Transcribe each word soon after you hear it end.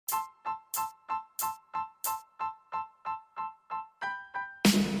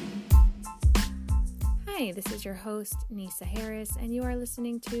Hi, this is your host, Nisa Harris, and you are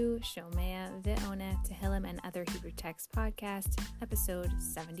listening to Shomea Ve'ona Tehillim and Other Hebrew Texts podcast, episode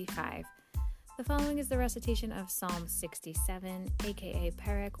 75. The following is the recitation of Psalm 67, aka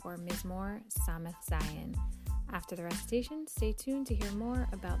Perek or Mizmor, Samech, Zayin. After the recitation, stay tuned to hear more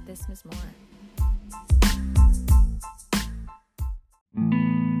about this mizmor.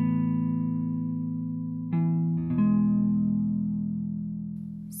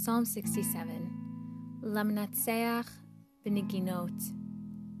 Psalm 67. Lamnatseach b'neginot,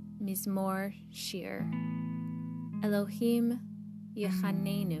 mizmor shir. Elohim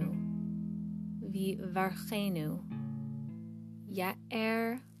yechanenu, v'varchenu,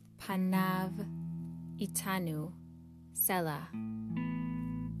 ya'er panav itanu, selah.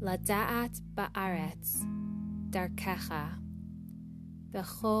 Lada'at ba'aretz, darkecha,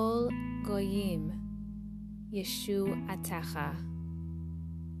 b'chol goyim, yeshu'atecha.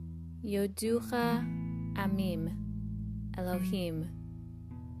 Yoducha amim, Elohim.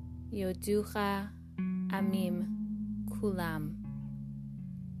 Yoducha amim, kulam.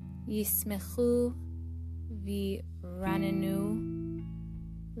 Yismechu v'ranenu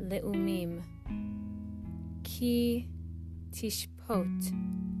leumim. Ki tishpot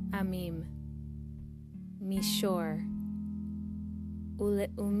amim, mishor.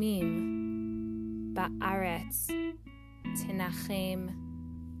 Uleumim ba'aretz tenachem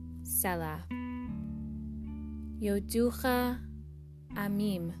selah. Yoducha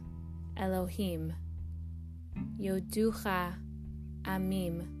amim, Elohim. Yoducha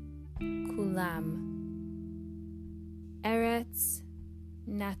amim, kulam. Eretz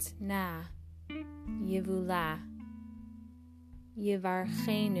natna, yevula.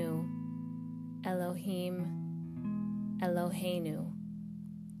 Yevarchenu, Elohim, Eloheinu.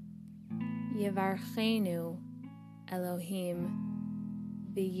 Yevarchenu, Elohim,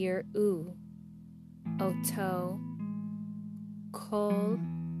 v'yir'u oto kol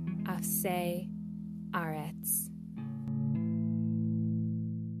afsei aretz.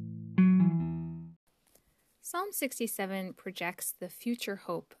 Psalm 67 projects the future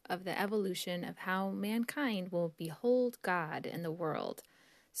hope of the evolution of how mankind will behold God in the world,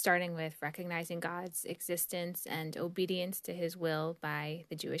 starting with recognizing God's existence and obedience to his will by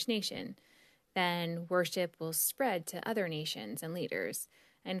the Jewish nation. Then worship will spread to other nations and leaders.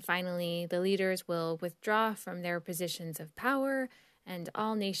 And finally, the leaders will withdraw from their positions of power, and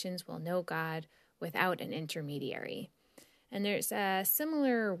all nations will know God without an intermediary. And there's a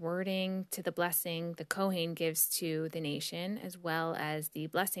similar wording to the blessing the Kohen gives to the nation, as well as the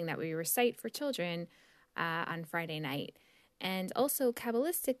blessing that we recite for children on Friday night. And also,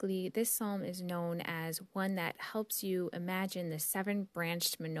 Kabbalistically, this psalm is known as one that helps you imagine the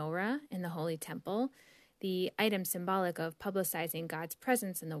seven-branched menorah in the Holy Temple, the item symbolic of publicizing God's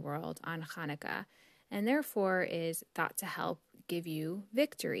presence in the world on Hanukkah, and therefore is thought to help give you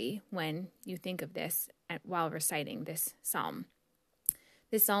victory when you think of this while reciting this psalm.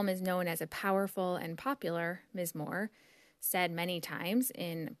 This psalm is known as a powerful and popular mizmor, said many times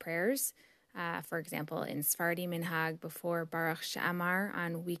in prayers. For example, in Sephardi Minhag before Baruch She'amar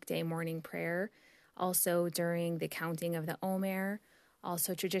on weekday morning prayer, also during the counting of the Omer,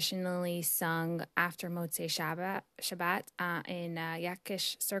 also traditionally sung after Motzei Shabbat in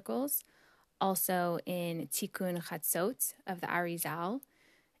Yakish circles, also in Tikkun Chatzot of the Arizal,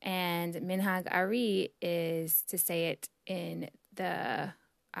 and Minhag Ari is to say it in the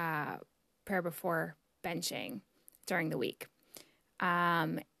prayer before benching during the week.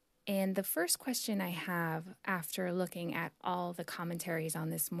 And the first question I have after looking at all the commentaries on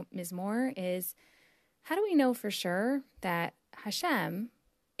this mizmor is, how do we know for sure that Hashem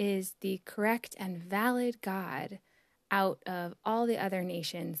is the correct and valid God out of all the other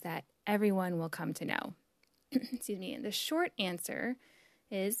nations that everyone will come to know? Excuse me. And the short answer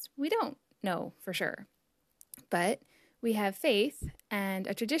is we don't know for sure. But we have faith and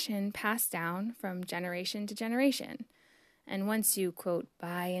a tradition passed down from generation to generation. And once you, quote,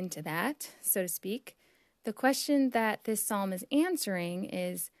 buy into that, so to speak, the question that this psalm is answering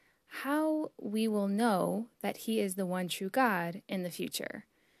is how we will know that he is the one true God in the future.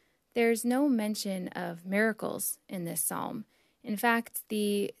 There's no mention of miracles in this psalm. In fact,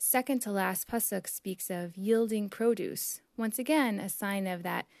 the second to last pasuk speaks of yielding produce, once again a sign of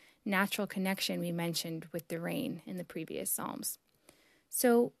that natural connection we mentioned with the rain in the previous psalms.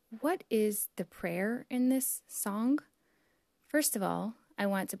 So what is the prayer in this song? First of all, I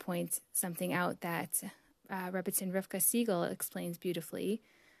want to point something out that Rebbetzin Rivka Siegel explains beautifully,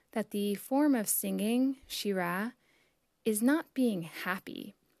 that the form of singing, shirah, is not being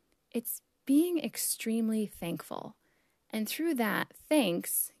happy. It's being extremely thankful. And through that,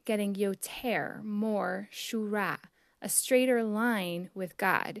 thanks, getting yoter, more, shura, a straighter line with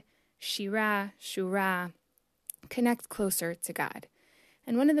God. Shira, shura, connect closer to God.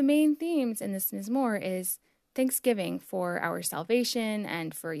 And one of the main themes in this mizmor is thanksgiving for our salvation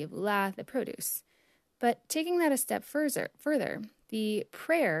and for Yevulah, the produce. But taking that a step further, the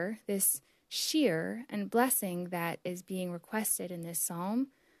prayer, this shir and blessing that is being requested in this psalm,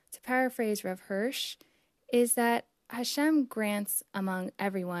 to paraphrase Rav Hirsch, is that Hashem grants among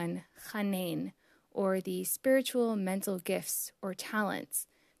everyone chanein, or the spiritual mental gifts or talents,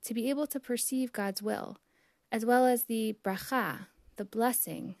 to be able to perceive God's will, as well as the bracha, the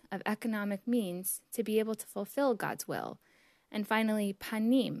blessing of economic means to be able to fulfill God's will, and finally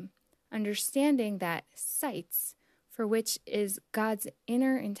panim, understanding that sights, for which is God's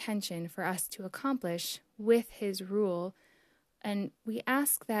inner intention for us to accomplish with his rule, and we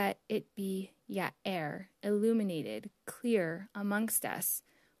ask that it be ya'er, illuminated, clear amongst us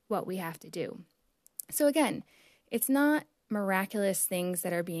what we have to do. So again, it's not miraculous things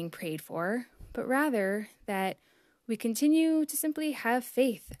that are being prayed for, but rather that we continue to simply have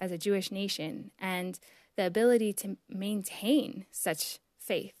faith as a Jewish nation and the ability to maintain such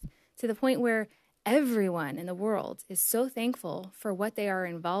faith to the point where everyone in the world is so thankful for what they are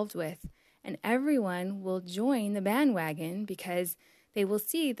involved with, and everyone will join the bandwagon because they will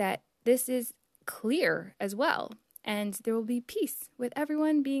see that this is clear as well, and there will be peace with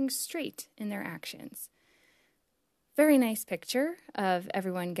everyone being straight in their actions. Very nice picture of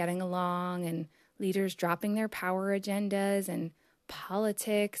everyone getting along and leaders dropping their power agendas and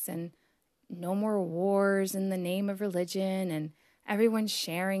politics and no more wars in the name of religion and everyone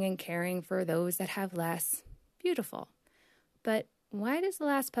sharing and caring for those that have less. Beautiful. But why does the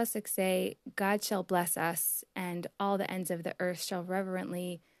last pasuk say, God shall bless us and all the ends of the earth shall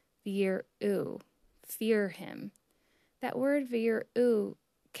reverently v'yir'u, fear him? That word v'yir'u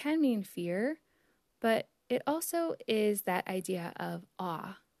can mean fear, but it also is that idea of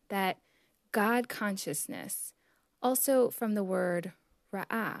awe, that God consciousness, also from the word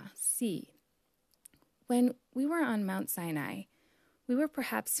ra'ah, see. When we were on Mount Sinai, we were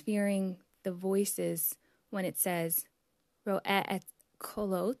perhaps fearing the voices when it says, ro'eh et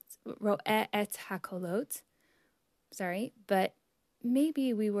hakolot, but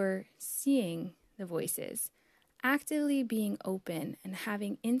maybe we were seeing the voices, actively being open and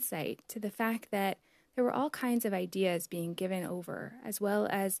having insight to the fact that there were all kinds of ideas being given over, as well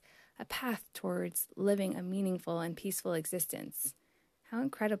as a path towards living a meaningful and peaceful existence. How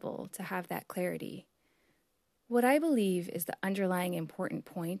incredible to have that clarity. What I believe is the underlying important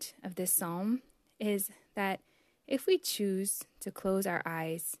point of this psalm is that if we choose to close our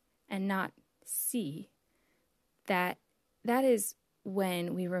eyes and not see, that is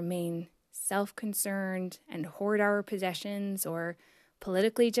when we remain self-concerned and hoard our possessions, or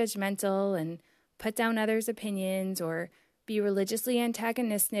politically judgmental and put down others' opinions, or be religiously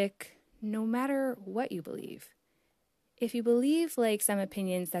antagonistic, no matter what you believe. If you believe, like some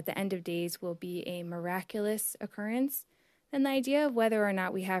opinions, that the end of days will be a miraculous occurrence, then the idea of whether or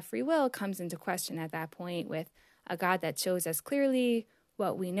not we have free will comes into question at that point, with a God that shows us clearly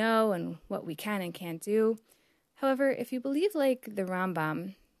what we know and what we can and can't do. However, if you believe, like the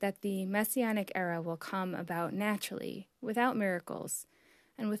Rambam, that the Messianic era will come about naturally, without miracles,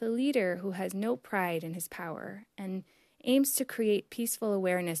 and with a leader who has no pride in his power and aims to create peaceful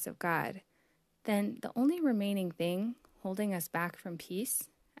awareness of God, then the only remaining thing holding us back from peace,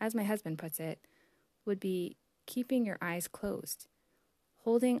 as my husband puts it, would be keeping your eyes closed,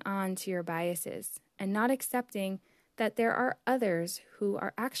 holding on to your biases, and not accepting that there are others who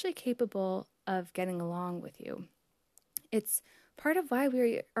are actually capable of getting along with you. It's part of why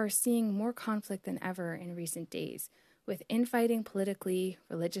we are seeing more conflict than ever in recent days, with infighting politically,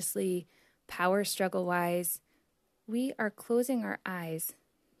 religiously, power struggle-wise. We are closing our eyes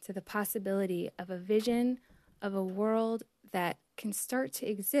to the possibility of a vision of a world that can start to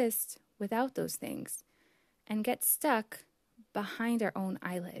exist without those things and get stuck behind our own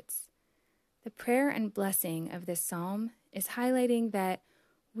eyelids. The prayer and blessing of this psalm is highlighting that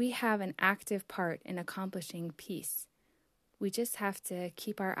we have an active part in accomplishing peace. We just have to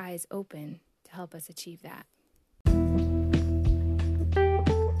keep our eyes open to help us achieve that.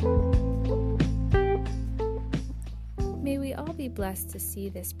 May we all be blessed to see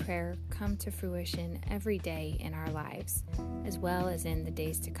this prayer come to fruition every day in our lives, as well as in the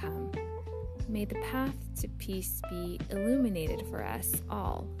days to come. May the path to peace be illuminated for us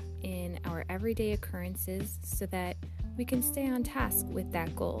all in our everyday occurrences so that we can stay on task with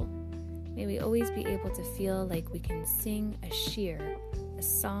that goal. May we always be able to feel like we can sing a shir, a a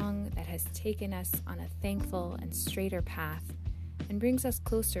song that has taken us on a thankful and straighter path and brings us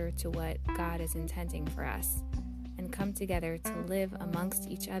closer to what God is intending for us, and come together to live amongst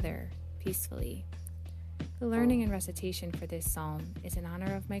each other peacefully. The learning and recitation for this psalm is in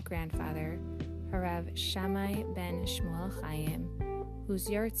honor of my grandfather, Harav Shammai ben Shmuel Chaim, whose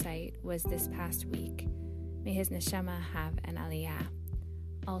yahrzeit was this past week. May his neshama have an aliyah.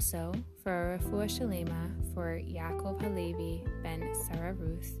 Also, for a refuah shalema for Yaakov Halevi ben Sarah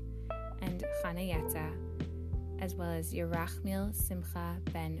Ruth and Chana Yetza, as well as Yerachmiel Simcha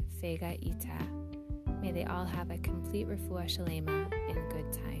ben Fega Ita. May they all have a complete refuah shalema in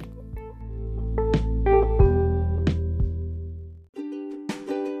good time.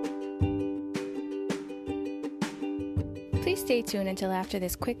 Please stay tuned until after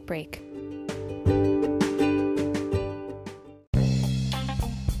this quick break.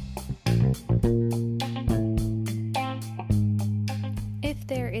 If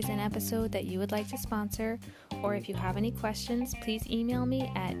there is an episode that you would like to sponsor, or if you have any questions, please email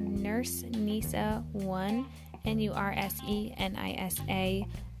me at nursenisa1, NURSENISA,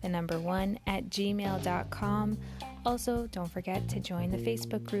 the number 1, @gmail.com. Also, don't forget to join the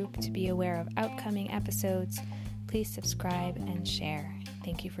Facebook group to be aware of upcoming episodes. Please subscribe and share.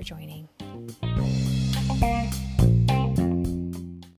 Thank you for joining.